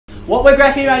What we're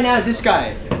graphing right now is this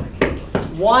guy.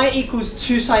 Y equals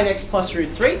 2 sine x plus root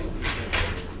 3.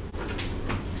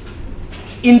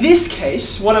 In this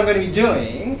case, what I'm going to be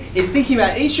doing is thinking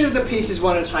about each of the pieces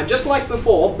one at a time, just like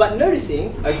before, but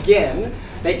noticing, again,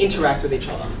 they interact with each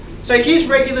other. So here's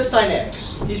regular sine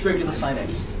x. Here's regular sine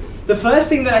x. The first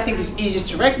thing that I think is easiest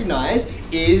to recognize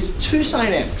is 2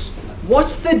 sine x.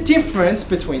 What's the difference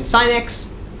between sine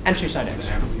x and 2 sine x?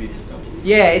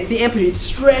 Yeah, it's the amplitude. It's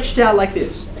stretched out like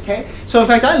this. Okay? So in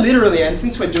fact, I literally, and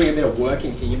since we're doing a bit of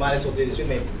working here, you might as well do this with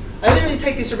me. I literally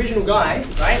take this original guy,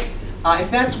 right?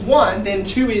 If that's 1, then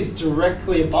 2 is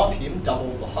directly above him,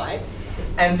 double the height.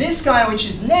 And this guy, which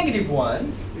is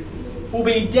 -1, will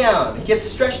be down. He gets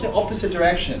stretched in opposite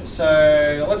directions.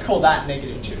 So let's call that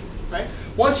 -2, right?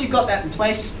 Once you've got that in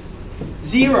place,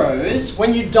 zeros,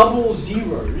 when you double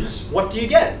zeros, what do you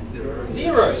get?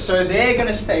 Zero. So they're going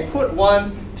to stay put,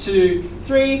 1, 2,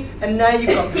 3, and now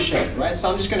you've got the shape, right? So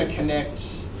I'm just going to connect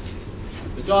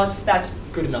the dots. That's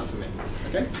good enough for me,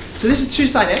 okay? So this is 2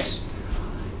 sine x.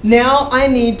 Now I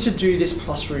need to do this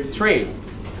plus root 3.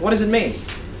 What does it mean?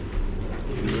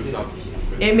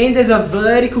 It means there's a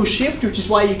vertical shift, which is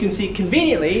why you can see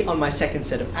conveniently on my second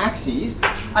set of axes.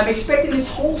 I'm expecting this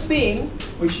whole thing,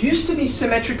 which used to be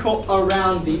symmetrical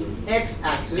around the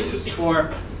x-axis,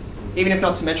 or even if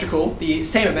not symmetrical, the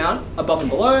same amount above and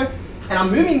below, and I'm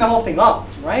moving the whole thing up,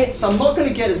 right? So I'm not going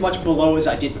to get as much below as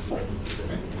I did before.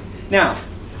 Now,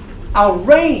 our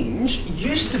range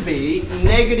used to be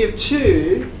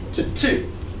 -2 to 2.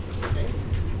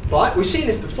 But we've seen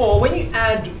this before, when you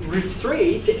add root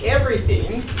 3 to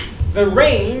everything, the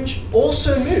range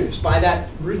also moves by that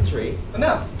root 3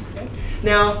 amount. Okay?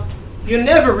 Now, you're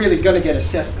never really going to get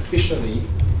assessed officially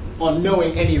on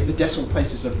knowing any of the decimal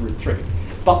places of root 3.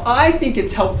 But I think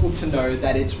it's helpful to know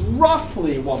that it's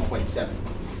roughly 1.7.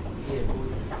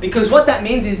 Because what that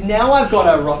means is now I've got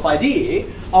a rough idea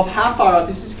of how far out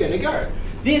this is going to go.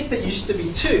 This that used to be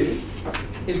 2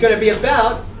 is going to be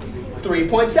about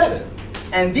 3.7.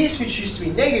 And this, which used to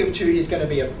be -2, is going to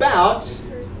be about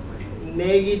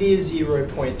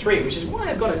 -0.3, which is why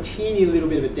I've got a teeny little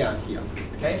bit of it down here.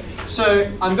 Okay? So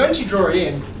I'm going to draw it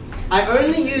in. I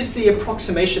only use the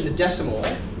approximation, the decimal,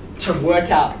 to work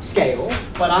out scale,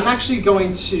 but I'm actually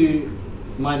going to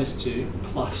 -2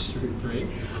 plus root 3.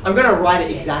 I'm going to write it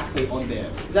exactly on there.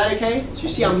 Is that okay? So you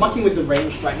see I'm mucking with the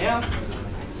range right now.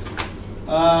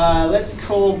 Let's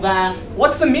call that,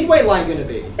 what's the midway line going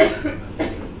to be?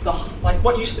 Like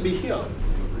what used to be here?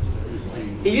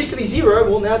 It used to be 0,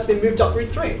 well now it's been moved up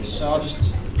root 3. So I'll just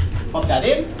pop that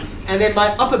in. And then my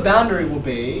upper boundary will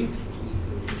be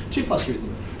 2 plus root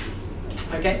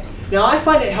 3. Okay? Now I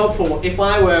find it helpful if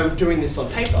I were doing this on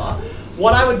paper,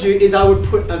 what I would do is I would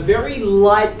put a very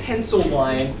light pencil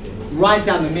line right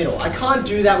down the middle. I can't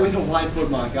do that with a whiteboard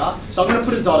marker, so I'm going to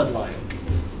put a dotted line.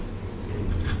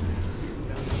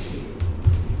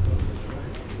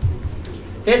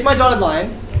 There's my dotted line.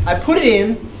 I put it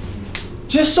in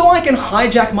just so I can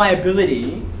hijack my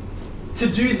ability to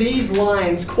do these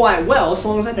lines quite well, so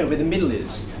long as I know where the middle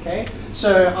is. Okay?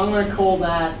 So I'm going to call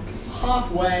that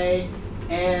halfway,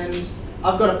 and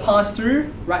I've got to pass through,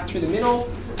 right through the middle,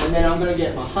 and then I'm going to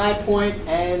get my high point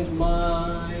and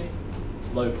my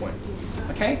low point.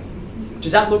 Okay?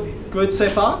 Does that look good so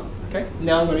far? Okay?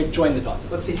 Now I'm going to join the dots.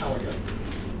 Let's see how I go.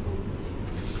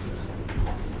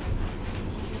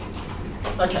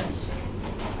 Okay.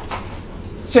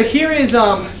 So here is,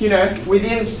 you know,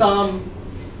 within some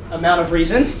amount of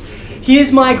reason,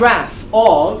 here's my graph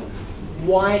of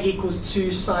y equals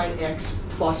 2 sine x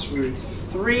plus root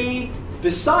 3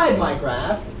 beside my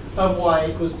graph of y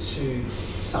equals 2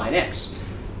 sine x.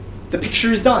 The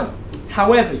picture is done.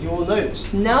 However, you will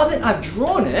notice, now that I've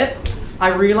drawn it, I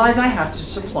realize I have to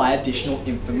supply additional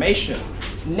information.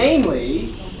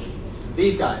 Namely,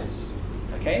 these guys.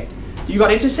 Okay? You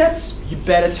got intercepts? You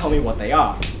better tell me what they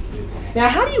are. Now,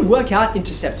 how do you work out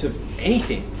intercepts of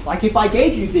anything? Like if I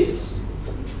gave you this,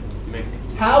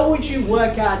 how would you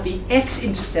work out the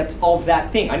x-intercepts of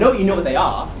that thing? I know you know what they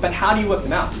are, but how do you work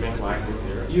them out? You make y equals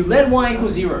 0. You let y equal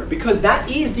 0, because that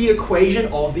is the equation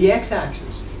of the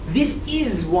x-axis. This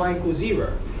is y equals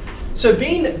 0. So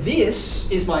being that this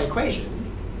is my equation,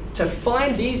 to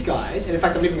find these guys, and in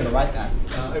fact I'm even going to write that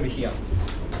over here,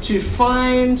 to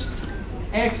find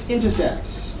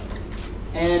x-intercepts,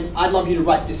 and I'd love you to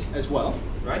write this as well,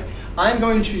 right? I'm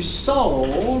going to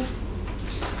solve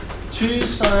 2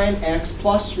 sine x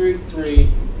plus root 3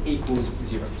 equals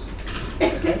 0.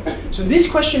 Okay? So this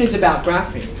question is about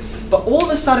graphing, but all of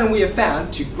a sudden we have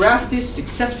found to graph this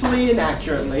successfully and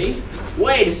accurately,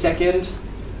 wait a second,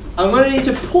 I'm going to need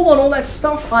to pull on all that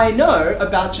stuff I know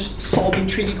about just solving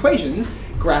trig equations,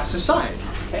 graphs aside.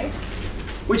 Okay?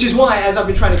 Which is why, as I've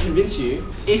been trying to convince you,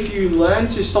 if you learn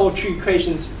to solve tree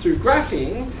equations through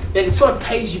graphing, then it sort of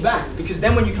pays you back, because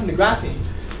then when you come to graphing,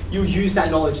 you'll use that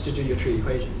knowledge to do your tree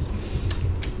equations.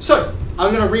 So,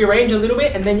 I'm going to rearrange a little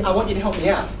bit, and then I want you to help me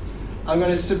out. I'm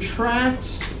going to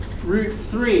subtract root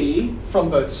 3 from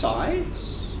both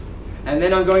sides, and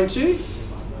then I'm going to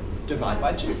divide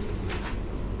by 2.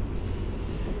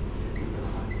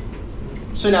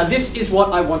 So now this is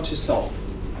what I want to solve.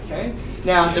 Okay?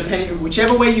 Now, depending,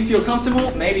 whichever way you feel comfortable,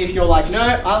 maybe if you're like, no,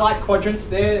 I like quadrants,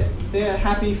 they're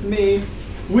happy for me.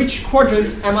 Which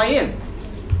quadrants am I in?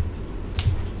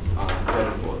 Third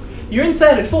and fourth. You're in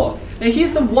third and fourth. Now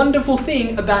here's the wonderful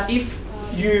thing about if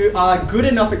you are good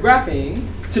enough at graphing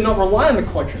to not rely on the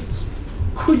quadrants.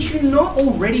 Could you not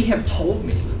already have told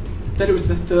me that it was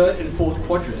the third and fourth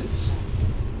quadrants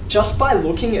just by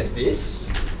looking at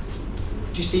this?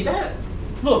 Do you see that?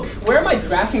 Look, where am I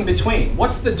graphing between?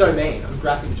 What's the domain I'm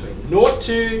graphing between? 0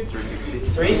 to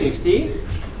 360.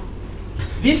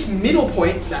 This middle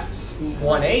point, that's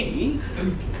 180.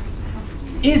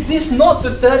 Is this not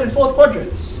the third and fourth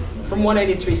quadrants from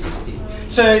 180 to 360?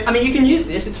 So, I mean, you can use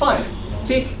this, it's fine.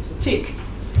 Tick, tick.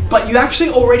 But you actually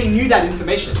already knew that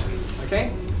information,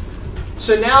 okay?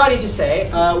 So now I need to say,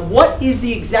 what is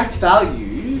the exact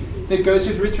value that goes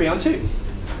with root 3 on 2?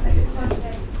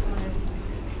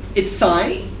 It's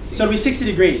sine, so it'll be 60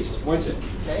 degrees, won't it?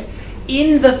 Okay.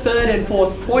 In the third and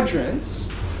fourth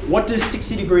quadrants, what does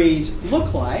 60 degrees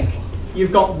look like?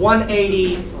 You've got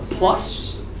 180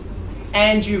 plus,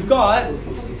 and you've got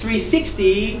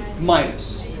 360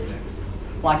 minus,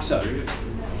 like so.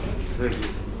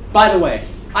 By the way,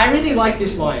 I really like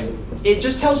this line. It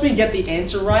just helps me get the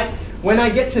answer right. When I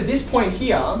get to this point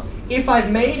here, if I've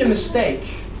made a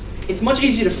mistake, it's much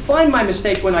easier to find my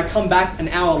mistake when I come back an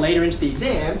hour later into the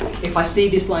exam if I see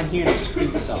this line here and I've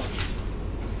screwed this up.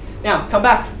 Now, come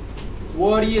back.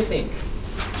 What do you think?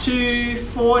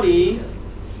 240,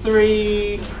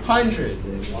 300.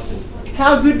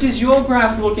 How good does your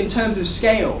graph look in terms of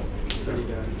scale?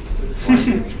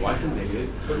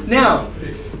 Now,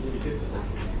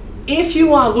 if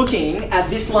you are looking at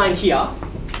this line here,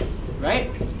 right,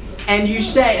 and you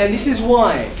say, and this is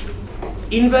why,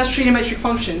 inverse trigonometric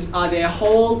functions are their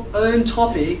whole own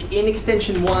topic in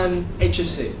Extension 1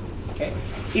 HSC. Okay?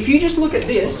 If you just look at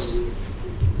this,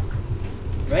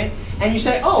 right, and you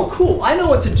say, oh, cool, I know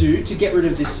what to do to get rid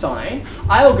of this sign.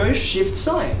 I'll go shift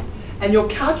sign. And your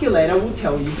calculator will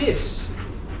tell you this.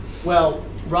 Well,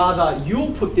 rather,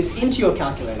 you'll put this into your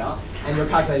calculator, and your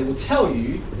calculator will tell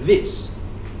you this.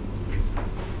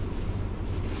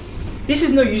 This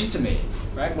is no use to me,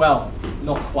 right? Well,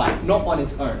 not quite, not on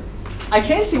its own. I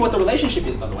can see what the relationship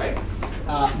is, by the way,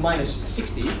 minus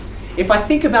 60. If I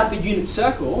think about the unit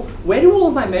circle, where do all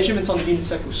of my measurements on the unit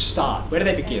circle start? Where do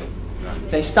they begin?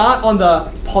 They start on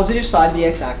the positive side of the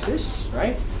x-axis,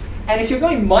 right? And if you're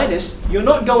going minus, you're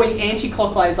not going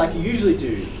anti-clockwise like you usually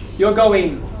do. You're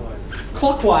going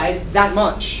clockwise that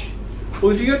much.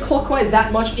 Well, if you go clockwise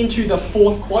that much into the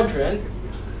fourth quadrant,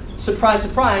 surprise,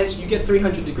 surprise, you get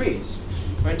 300 degrees.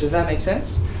 Right? Does that make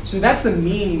sense? So that's the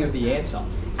meaning of the answer.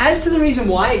 As to the reason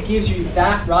why it gives you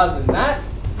that rather than that,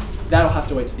 that'll have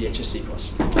to wait to the HSC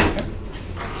course. Okay.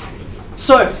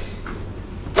 So,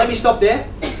 let me stop there.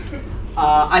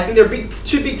 I think there are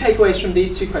two big takeaways from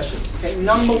these two questions. Okay?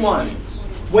 Number one,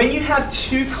 when you have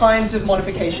two kinds of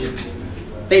modification,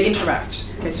 they interact.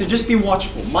 Okay, so just be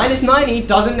watchful. Minus 90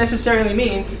 doesn't necessarily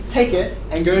mean take it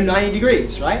and go 90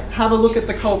 degrees, right? Have a look at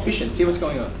the coefficient, see what's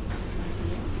going on.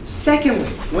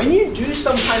 Secondly, when you do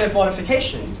some kind of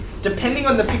modification, depending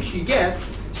on the picture you get,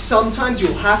 sometimes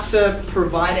you'll have to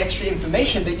provide extra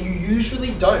information that you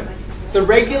usually don't. The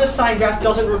regular sine graph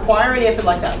doesn't require any effort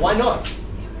like that. Why not?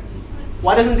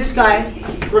 Why doesn't this guy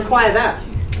require that?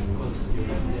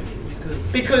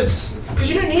 Because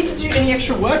you don't need to do any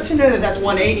extra work to know that that's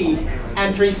 180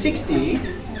 and 360.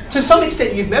 To some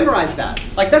extent, you've memorized that.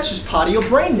 Like, that's just part of your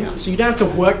brain now, so you don't have to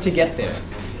work to get there.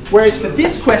 Whereas for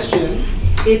this question,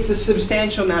 it's a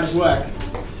substantial amount of work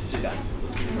to do that.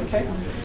 Okay?